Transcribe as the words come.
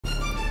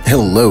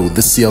Hello,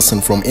 this is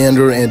Yasin from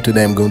Andor, and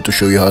today I'm going to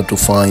show you how to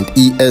find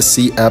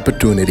ESC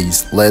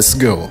opportunities. Let's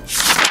go.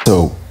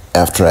 So,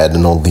 after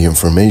adding all the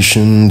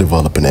information,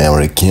 developing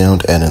our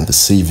account, adding the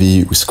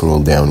CV, we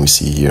scroll down, we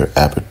see here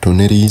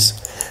opportunities.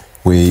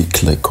 We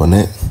click on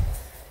it.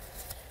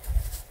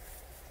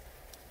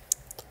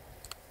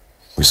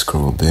 We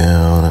scroll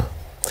down.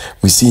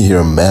 We see here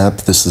a map.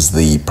 This is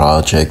the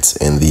projects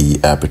and the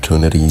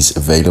opportunities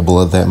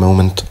available at that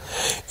moment.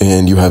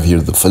 And you have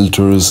here the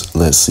filters.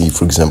 Let's see,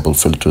 for example,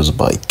 filters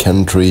by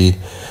country,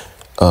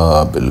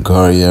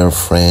 Bulgaria,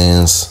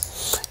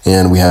 France.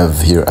 And we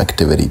have here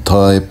activity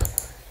type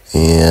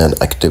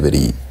and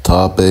activity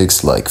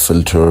topics, like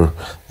filter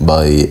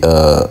by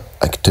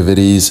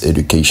activities,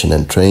 education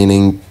and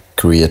training,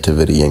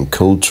 creativity and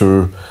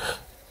culture,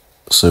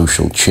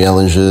 social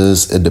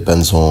challenges. It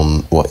depends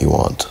on what you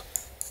want.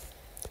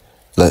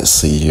 Let's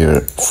see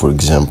here, for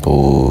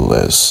example,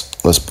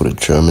 let's put it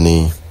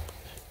Germany,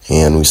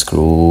 and we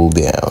scroll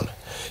down.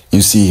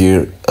 You see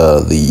here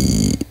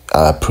the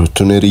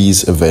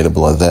opportunities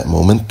available at that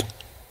moment.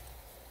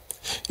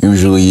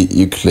 Usually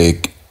you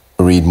click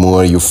read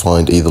more, you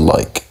find either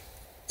like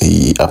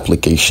a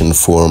application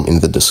form in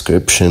the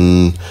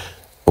description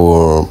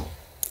or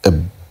a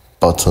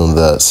button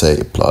that say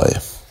apply.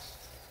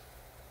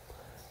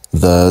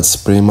 That's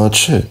pretty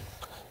much it.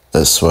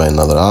 Let's try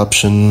another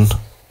option.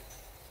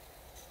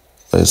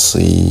 Let's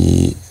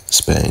see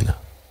Spain.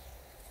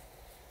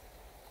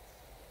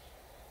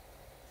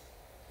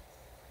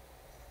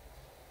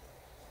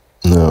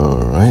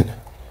 Alright,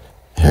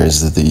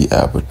 here's the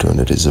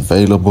opportunities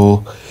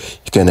available.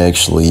 You can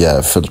actually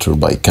filter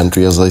by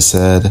country, as I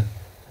said.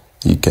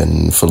 You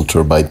can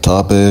filter by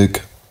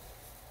topic.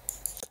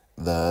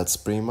 That's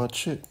pretty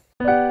much it.